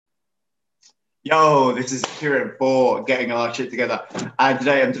Yo, this is Kieran for Getting Our Shit Together. And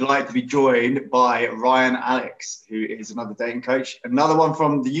today I'm delighted to be joined by Ryan Alex, who is another dating coach, another one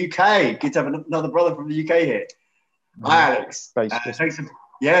from the UK. Good to have another brother from the UK here. Hi, Alex. Just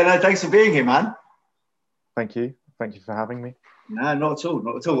Thanks for being here, man. thank you. Thank you for having me. No, not at all,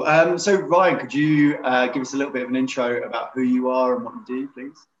 not at all. So, Ryan, could you give us a little bit of an intro about who you are and what you do,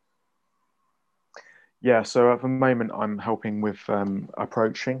 please? Yeah, so at the moment I'm helping with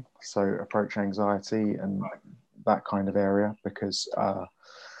approach anxiety and Right. that kind of area because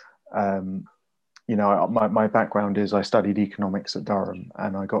um, my background is I studied economics at Durham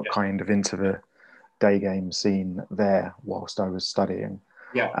and I got Yeah. kind of into the day game scene there whilst I was studying.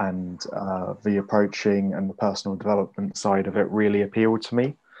 Yeah. And the approaching and the personal development side of it really appealed to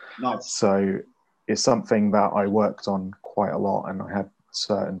me. Nice. So it's something that I worked on quite a lot and I had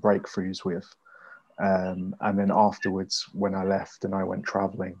certain breakthroughs with. And then afterwards, when I left and I went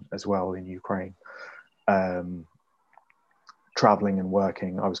traveling as well in Ukraine, um, traveling and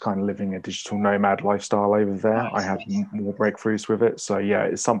working, I was kind of living a digital nomad lifestyle over there. I Nice. had Nice. more breakthroughs with it. So yeah,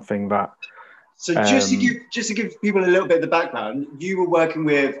 it's something that, So um, just to give people a little bit of the background, you were working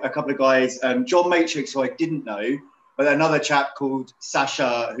with a couple of guys, John Matrix, who I didn't know, but another chap called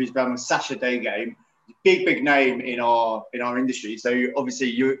Sasha, who's been with Sasha Day Game, big name in our industry. So obviously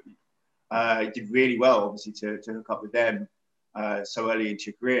you did really well, obviously to hook up with them so early into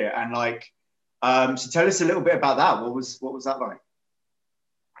your career. And so tell us a little bit about that. What was that like?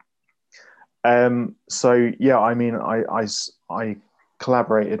 so yeah, I mean, I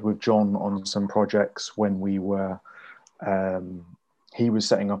collaborated with John on some projects when we were, um, he was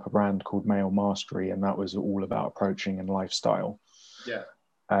setting up a brand called Male Mastery, and that was all about approaching and lifestyle. Yeah.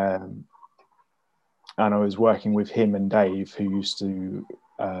 Um, and I was working with him and Dave, who used to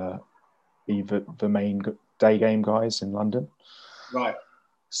be the main day game guys in London. Right.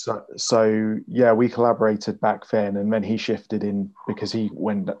 So yeah, we collaborated back then, and then he shifted in because he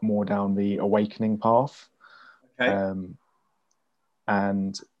went more down the awakening path. Okay. Um,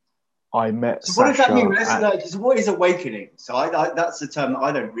 and I met So what does that mean? Sasha Let's, at, like, so what is awakening? So that's the term that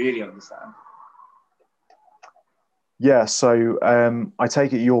I don't really understand. yeah. So I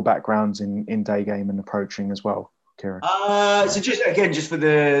take it your background's in day game and approaching as well, Kieran. So just again, just for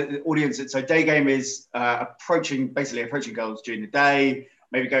the audience, so day game is basically approaching girls during the day.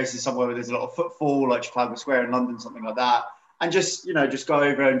 Maybe goes to somewhere where there's a lot of footfall, like Trafalgar Square in London, something like that, and just go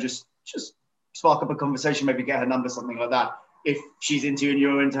over and just spark up a conversation, maybe get her number, something like that. If she's into you and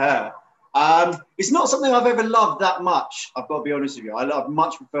you're into her, it's not something I've ever loved that much. I've got to be honest with you.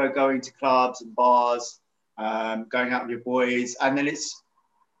 Much prefer going to clubs and bars, going out with your boys, and then it's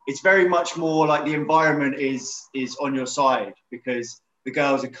very much more like the environment is on your side because the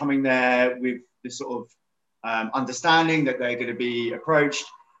girls are coming there with this sort of understanding that they're going to be approached,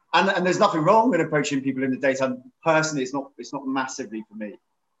 and there's nothing wrong with approaching people in the daytime. Personally, it's not massively for me.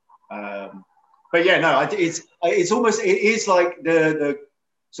 But yeah, no, it is like the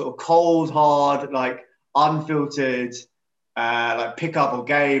sort of cold, hard, like unfiltered, like pickup or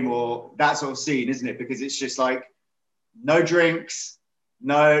game or that sort of scene, isn't it? Because it's just like no drinks,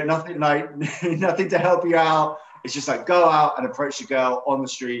 no nothing, like nothing to help you out. It's just like go out and approach the girl on the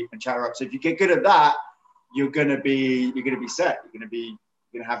street and chat her up. So if you get good at that, you're gonna be set. You're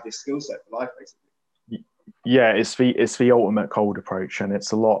gonna have this skill set for life, basically. Yeah, it's the ultimate cold approach, and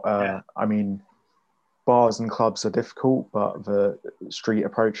it's a lot. Yeah. I mean, bars and clubs are difficult, but the street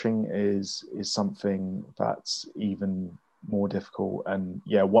approaching is something that's even more difficult. And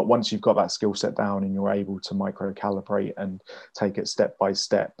yeah, once you've got that skill set down and you're able to micro calibrate and take it step by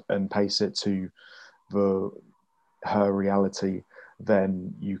step and pace it to the her reality,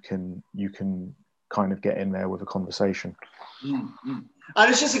 then you can kind of get in there with a conversation. Mm-hmm. And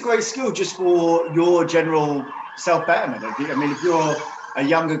it's just a great skill just for your general self betterment. I mean, if you're a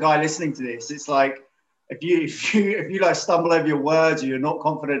younger guy listening to this, it's like if you like stumble over your words or you're not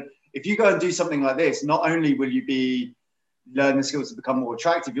confident, if you go and do something like this, not only will you be learn the skills to become more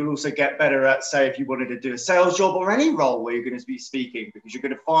attractive, you'll also get better at, say, if you wanted to do a sales job or any role where you're going to be speaking, because you're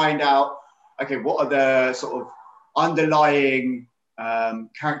going to find out, okay, what are the sort of underlying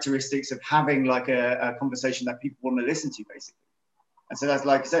characteristics of having like a conversation that people want to listen to, basically. And so that's,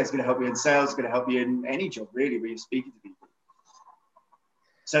 like I said, it's going to help you in sales. It's going to help you in any job, really, where you're speaking to people.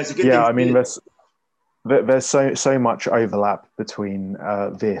 So it's a good Yeah, thing to I mean, do. there's so much overlap between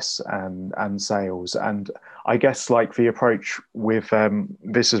this and sales, and I guess like the approach with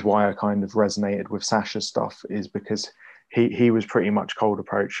this is why I kind of resonated with Sasha's stuff is because he was pretty much cold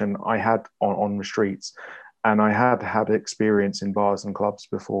approach, and I had on the streets, and I had experience in bars and clubs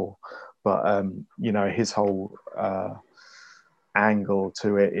before, but his whole angle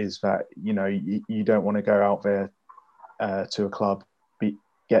to it is that, you know, you don't want to go out there to a club,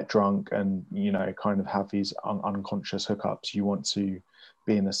 get drunk and, you know, kind of have these unconscious hookups. You want to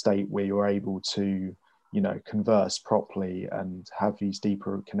be in a state where you're able to, you know, converse properly and have these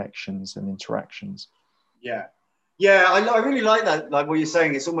deeper connections and interactions. Yeah. Yeah, I really like that. Like what you're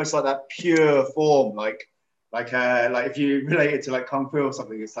saying, it's almost like that pure form, like if you relate it to like kung fu or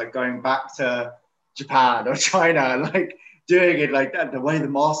something, it's like going back to Japan or China, like doing it like that, the way the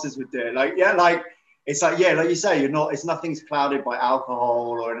masters would do it. Like yeah, like it's like yeah, like you say, you're not. It's nothing's clouded by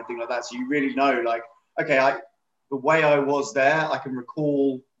alcohol or anything like that. So you really know, like okay, the way I was there, I can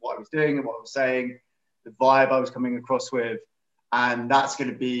recall what I was doing and what I was saying, the vibe I was coming across with, and that's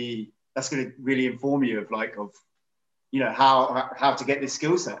going to really inform you of you know how to get this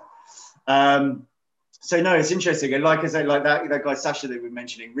skill set. So no, it's interesting, and like I said, like that guy Sasha that we were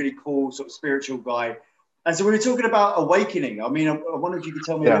mentioning, really cool sort of spiritual guy. And so we were talking about awakening. I mean, I wonder if you could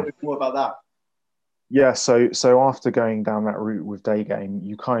tell me a little bit more about that. Yeah, so after going down that route with day game,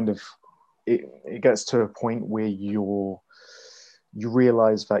 you kind of it gets to a point where you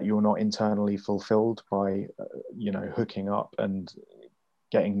realize that you're not internally fulfilled by you know, hooking up and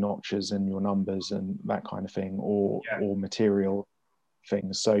getting notches in your numbers and that kind of thing, or material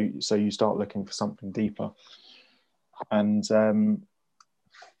things. So you start looking for something deeper. And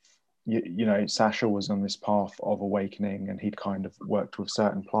you know, Sasha was on this path of awakening, and he'd kind of worked with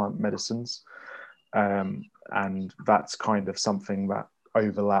certain plant medicines, and that's kind of something that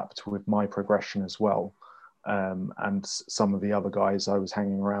overlapped with my progression as well. And some of the other guys I was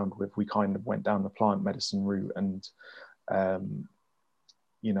hanging around with, we kind of went down the plant medicine route, and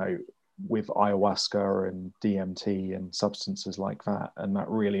you know, with ayahuasca and DMT and substances like that, and that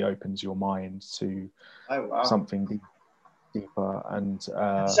really opens your mind to something deeper. And so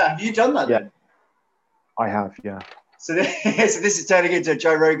have you done that then? I have, yeah. So this is turning into a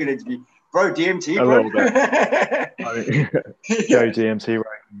Joe Rogan interview, bro. DMT, bro. A little bit. Joe DMT, right?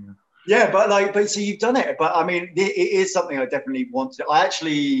 Yeah, but so you've done it. But I mean, it is something I definitely want to. I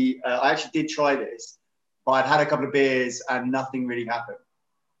actually did try this, but I'd had a couple of beers and nothing really happened.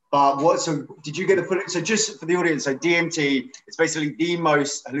 But so did you get the full? So just for the audience, so DMT is basically the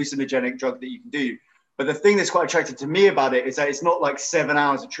most hallucinogenic drug that you can do. But the thing that's quite attractive to me about it is that it's not like 7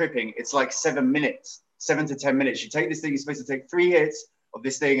 hours of tripping. It's like 7 minutes, 7 to 10 minutes. You take this thing, you're supposed to take 3 hits of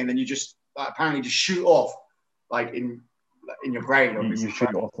this thing, and then you just apparently just shoot off like in your brain. Obviously. You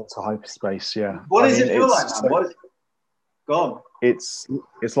shoot off into hyperspace, yeah. What does it feel like, man? What is gone? It's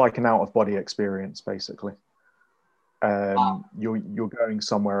like an out of body experience, basically. You're going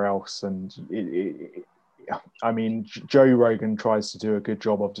somewhere else, and I mean, Joe Rogan tries to do a good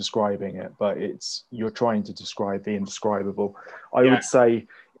job of describing it, but you're trying to describe the indescribable. I would say,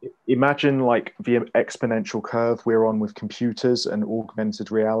 imagine like the exponential curve we're on with computers and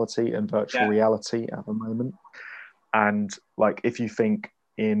augmented reality and virtual reality at the moment. And like, if you think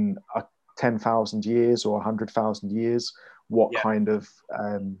in 10,000 years or 100,000 years, what kind of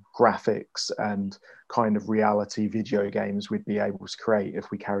graphics and kind of reality video games we'd be able to create if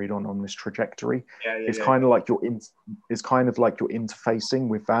we carried on this trajectory. It's kind of like you're interfacing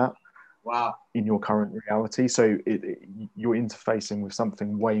with that. Wow. In your current reality, so you're interfacing with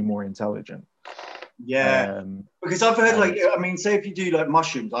something way more intelligent. Yeah, because I've heard like, I mean, say if you do like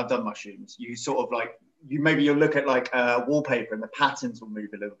mushrooms, I've done mushrooms. You sort of like you'll look at like wallpaper and the patterns will move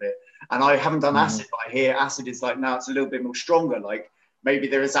a little bit. And I haven't done acid, but I hear acid is like now it's a little bit more stronger. Like maybe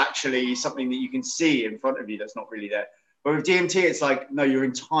there is actually something that you can see in front of you that's not really there. But with DMT, it's like no, your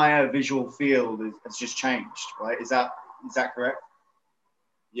entire visual field has just changed, right? Is that correct?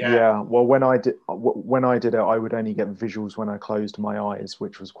 Yeah. Well, when I did it, I would only get visuals when I closed my eyes,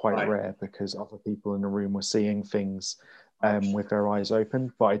 which was quite rare because other people in the room were seeing things with their eyes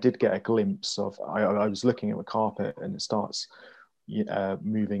open. But I did get a glimpse of. I was looking at the carpet, and it starts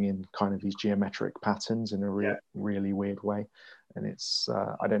moving in kind of these geometric patterns in a really weird way. And it's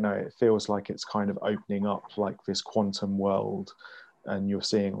I don't know. It feels like it's kind of opening up like this quantum world, and you're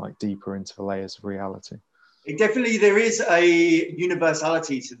seeing like deeper into the layers of reality. There is a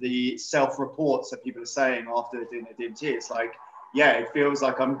universality to the self-reports that people are saying after they're doing their DMT. It's like, it feels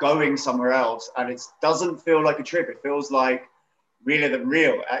like I'm going somewhere else, and it doesn't feel like a trip. It feels like realer than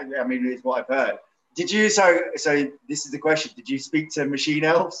real. I mean, it's what I've heard. Did you? So this is the question. Did you speak to machine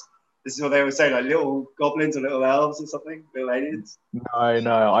elves? This is what they would say, like little goblins or little elves or something, little aliens.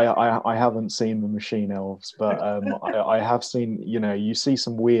 No, I haven't seen the machine elves, but I have seen. You know, you see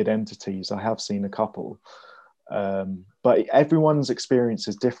some weird entities. I have seen a couple. But everyone's experience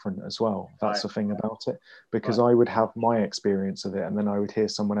is different as well. That's Right. the thing about it, because Right. I would have my experience of it, and then I would hear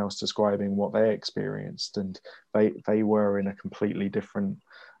someone else describing what they experienced, and they were in a completely different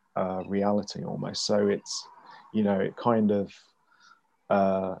reality almost. So it's, it kind of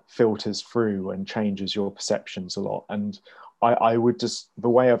filters through and changes your perceptions a lot. And I would just, the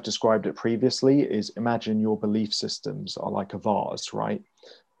way I've described it previously is, imagine your belief systems are like a vase, right?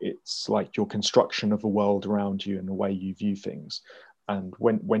 It's like your construction of the world around you and the way you view things. And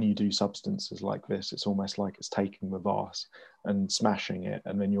when you do substances like this, it's almost like it's taking the vase and smashing it,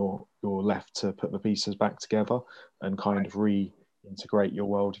 and then you're left to put the pieces back together and kind of reintegrate your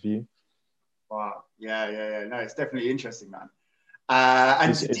worldview. Wow. Yeah. No, it's definitely interesting, man.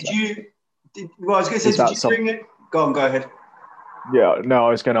 And well, I was going to say, did you bring it? Go ahead. Yeah, no,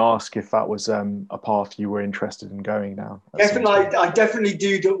 I was going to ask if that was a path you were interested in going down. Definitely, I definitely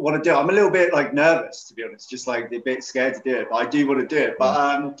do want to do it. I'm a little bit like nervous, to be honest, just like a bit scared to do it, but I do want to do it.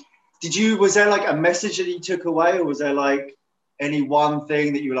 But was there like a message that you took away, or was there like any one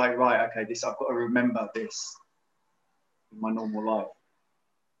thing that you were like, right, okay, this, I've got to remember this in my normal life?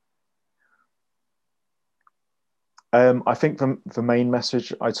 I think the main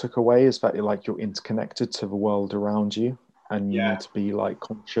message I took away is that you're interconnected to the world around you, and you need to be like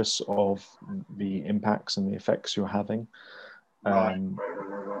conscious of the impacts and the effects you're having,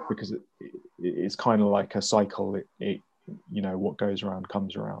 because it's kind of like a cycle. What goes around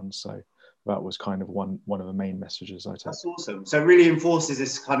comes around. So that was kind of one of the main messages I took. That's awesome. So it really enforces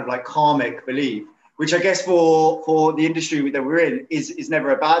this kind of like karmic belief, which I guess for the industry that we're in is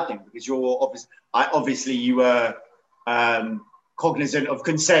never a bad thing, because you're obviously you were cognizant of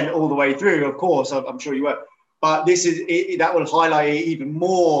consent all the way through. Of course, I'm sure you were. But that will highlight even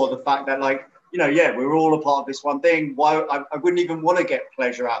more the fact that, like, we're all a part of this one thing. Why I wouldn't even want to get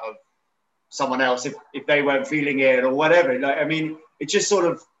pleasure out of someone else if they weren't feeling it or whatever. Like, I mean, it just sort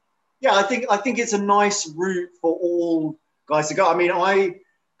of, I think it's a nice route for all guys to go. I mean, I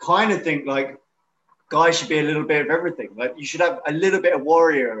kind of think like guys should be a little bit of everything. Like, you should have a little bit of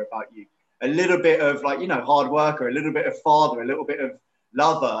warrior about you, a little bit of like, hard worker, a little bit of father, a little bit of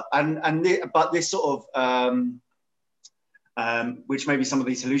lover, but this sort of which maybe some of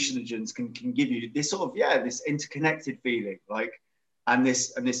these hallucinogens can give you, this sort of this interconnected feeling, like, and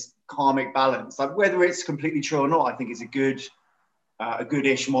this karmic balance, like, whether it's completely true or not, I think is a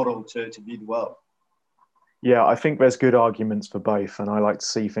goodish model to view the world. Yeah, I think there's good arguments for both, and I like to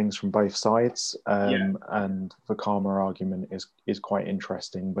see things from both sides. And the karma argument is quite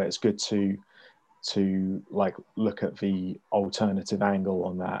interesting, but it's good to like look at the alternative angle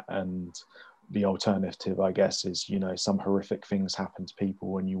on that. And the alternative, I guess, is some horrific things happen to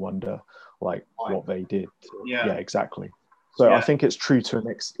people and you wonder like what they did. Yeah, exactly. So I think it's true to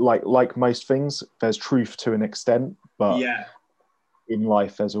like most things, there's truth to an extent, but in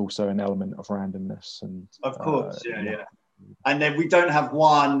life there's also an element of randomness, and of course and then we don't have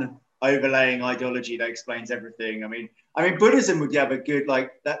one overlaying ideology that explains everything. I mean Buddhism would have a good,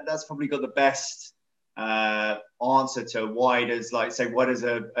 like, that's probably got the best answer to why does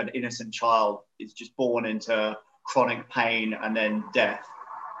an innocent child is just born into chronic pain and then death.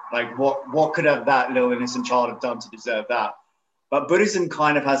 Like, what could have that little innocent child have done to deserve that? But Buddhism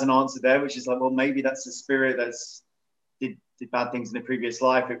kind of has an answer there, which is like, well, maybe that's the spirit that's did bad things in the previous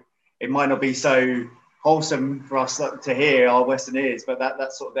life. It might not be so wholesome for us to hear, our Western ears, but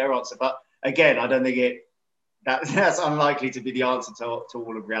that's sort of their answer. But again, I don't think that's unlikely to be the answer to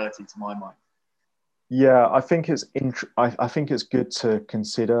all of reality, to my mind. Yeah, I think it's good to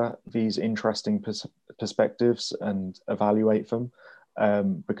consider these interesting perspectives and evaluate them,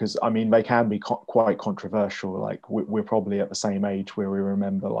 because I mean they can be quite controversial. Like, we're probably at the same age where we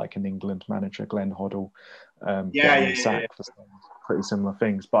remember like an England manager, Glenn Hoddle, getting sacked for some pretty similar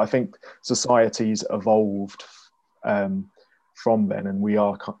things. But I think society's evolved from then, and we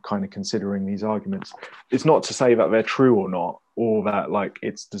are kind of considering these arguments. It's not to say that they're true or not, or that like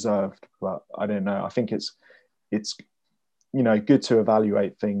it's deserved, but I don't know. I think it's good to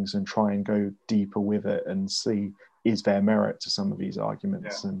evaluate things and try and go deeper with it and see, is there merit to some of these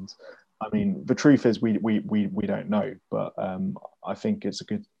arguments? And I mean, the truth is we don't know, but I think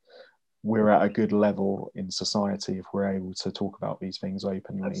we're at a good level in society if we're able to talk about these things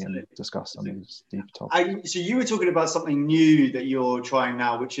openly and discuss some of these deep topics. So you were talking about something new that you're trying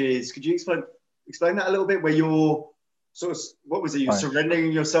now, which is, could you explain that a little bit, where you're sort of, what was it, you're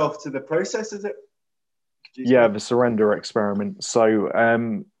surrendering yourself to the process, is it? The surrender experiment. So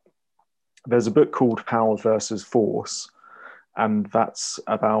there's a book called Power versus Force, and that's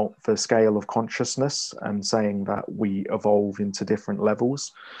about the scale of consciousness and saying that we evolve into different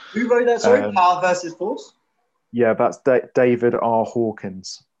levels. Who wrote that? Sorry, Power versus Force? Yeah, that's David R.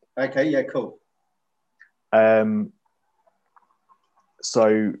 Hawkins. Okay, yeah, cool. Um,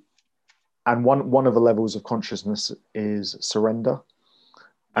 so, and one of the levels of consciousness is surrender.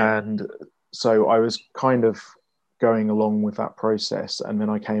 Yeah. And so I was kind of going along with that process, and then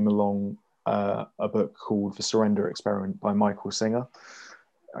I came along a book called The Surrender Experiment by Michael Singer.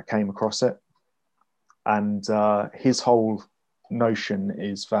 I came across it, and his whole notion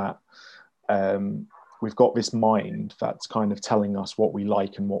is that we've got this mind that's kind of telling us what we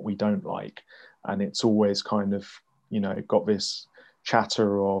like and what we don't like, and it's always kind of, you know, got this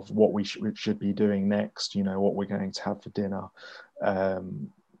chatter of what we should be doing next, you know, what we're going to have for dinner.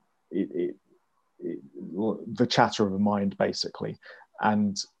 um, it, it, the chatter of the mind, basically.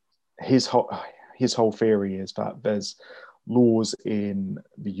 And his whole theory is that there's laws in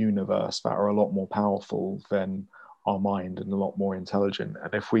the universe that are a lot more powerful than our mind and a lot more intelligent.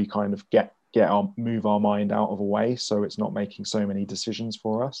 And if we kind of move our mind out of the way, so it's not making so many decisions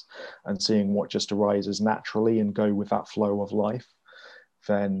for us, and seeing what just arises naturally and go with that flow of life,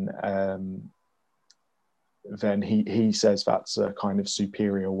 then he says that's a kind of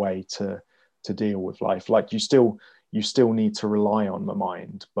superior way to deal with life. Like you still need to rely on the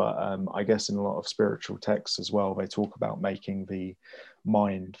mind, but I guess in a lot of spiritual texts as well, they talk about making the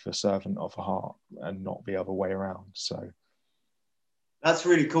mind the servant of the heart and not the other way around. So That's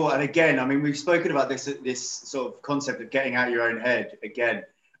really cool. And again, I mean, we've spoken about this sort of concept of getting out of your own head again,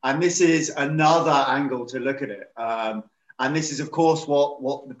 and this is another angle to look at it. And this is, of course,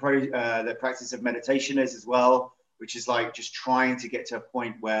 what the practice of meditation is as well, which is like just trying to get to a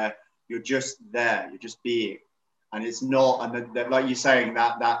point where you're just there, you're just being, and it's not, and like you're saying,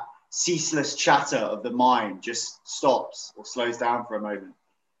 that ceaseless chatter of the mind just stops or slows down for a moment.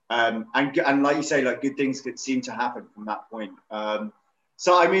 And like you say, like good things could seem to happen from that point.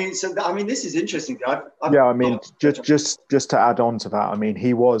 So I mean, this is interesting. yeah, I mean, just to add on to that, I mean,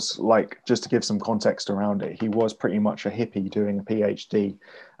 he was like, just to give some context around it, he was pretty much a hippie doing a PhD,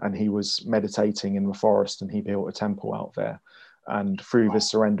 and he was meditating in the forest, and he built a temple out there. And through the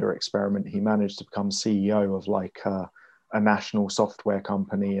surrender experiment, he managed to become CEO of like a national software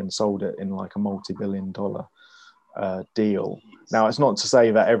company and sold it in like a multi-billion-dollar deal. Now, it's not to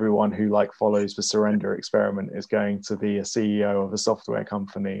say that everyone who like follows the surrender experiment is going to be a CEO of a software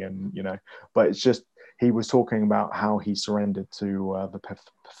company, and you know, but it's just he was talking about how he surrendered to the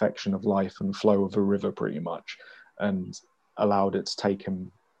perfection of life and flow of a river, pretty much, and allowed it to take him,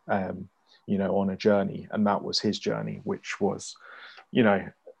 you know, on a journey, and that was his journey, which was, you know,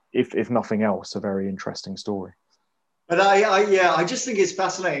 if nothing else, a very interesting story. But I just think it's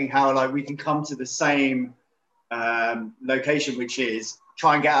fascinating how like we can come to the same location, which is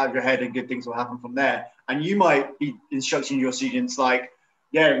try and get out of your head and good things will happen from there. And you might be instructing your students like,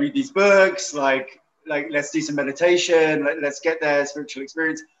 yeah, read these books, like let's do some meditation, let's get their spiritual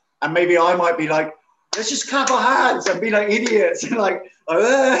experience. And maybe I might be like, let's just clap our hands and be like idiots and like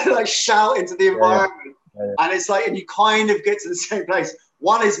shout into the environment. Yeah, yeah. And it's like, and you kind of get to the same place.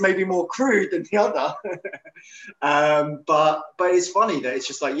 One is maybe more crude than the other. But it's funny that it's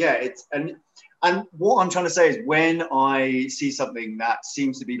just like, yeah, it's, and what I'm trying to say is when I see something that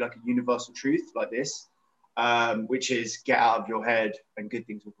seems to be like a universal truth like this, which is get out of your head and good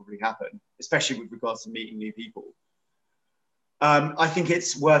things will probably happen, especially with regards to meeting new people. I think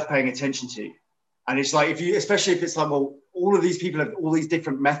it's worth paying attention to. And it's like, especially if it's like, well, all of these people have all these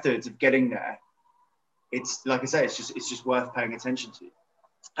different methods of getting there. It's like I say, it's just worth paying attention to.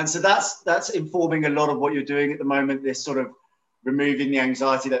 And so that's informing a lot of what you're doing at the moment, this sort of removing the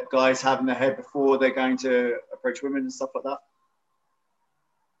anxiety that guys have in their head before they're going to approach women and stuff like that.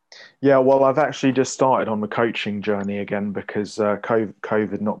 Yeah, well, I've actually just started on the coaching journey again because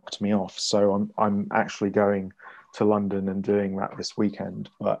COVID knocked me off. So I'm actually going to London and doing that this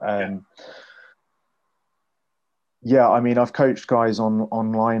weekend. But yeah, I mean, I've coached guys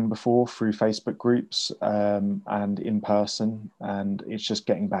online before through Facebook groups and in person, and it's just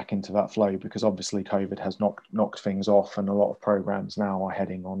getting back into that flow because obviously COVID has knocked things off, and a lot of programs now are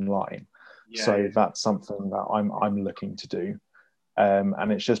heading online. So that's something that I'm looking to do.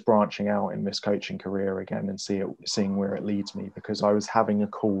 And it's just branching out in this coaching career again and seeing where it leads me, because I was having a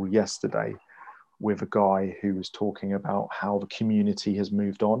call yesterday with a guy who was talking about how the community has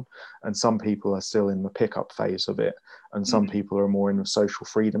moved on, and some people are still in the pickup phase of it, and some people are more in the social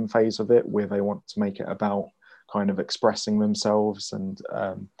freedom phase of it, where they want to make it about kind of expressing themselves and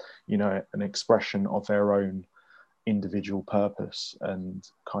you know, an expression of their own individual purpose and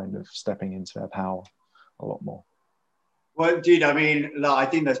kind of stepping into their power a lot more. Well, dude, I mean, look, I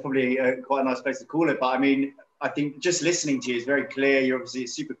think that's probably quite a nice place to call it. But I mean, I think just listening to you is very clear. You're obviously a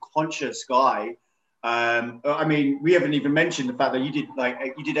super conscious guy. I mean, we haven't even mentioned the fact that you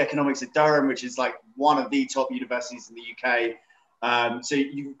did economics at Durham, which is like one of the top universities in the UK. So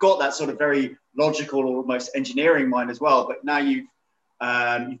you've got that sort of very logical or almost engineering mind as well. But now you've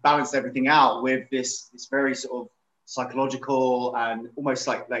balanced everything out with this very sort of psychological and almost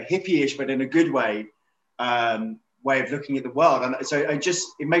like hippie-ish, but in a good way of looking at the world. And so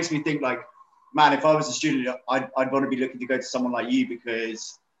it makes me think like, man, if I was a student, I'd want to be looking to go to someone like you,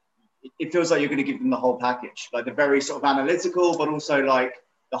 because it feels like you're going to give them the whole package, like the very sort of analytical, but also like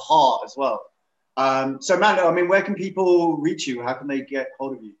the heart as well. So, Mando, I mean, where can people reach you? How can they get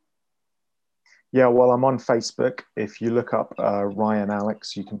hold of you? Yeah, well, I'm on Facebook. If you look up Ryan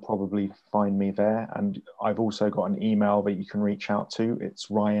Alex, you can probably find me there. And I've also got an email that you can reach out to. It's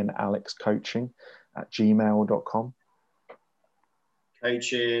ryanalexcoaching@gmail.com.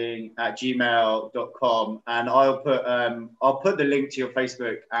 Coaching@gmail.com. And I'll put the link to your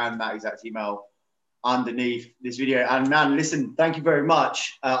Facebook and that exact email underneath this video. And man, listen, thank you very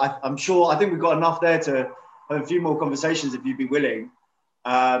much. I think we've got enough there to have a few more conversations if you'd be willing.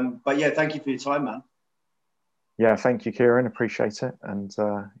 But yeah, thank you for your time, man. Yeah, thank you, Kieran. Appreciate it. And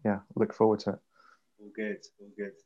yeah, look forward to it. All good. All good.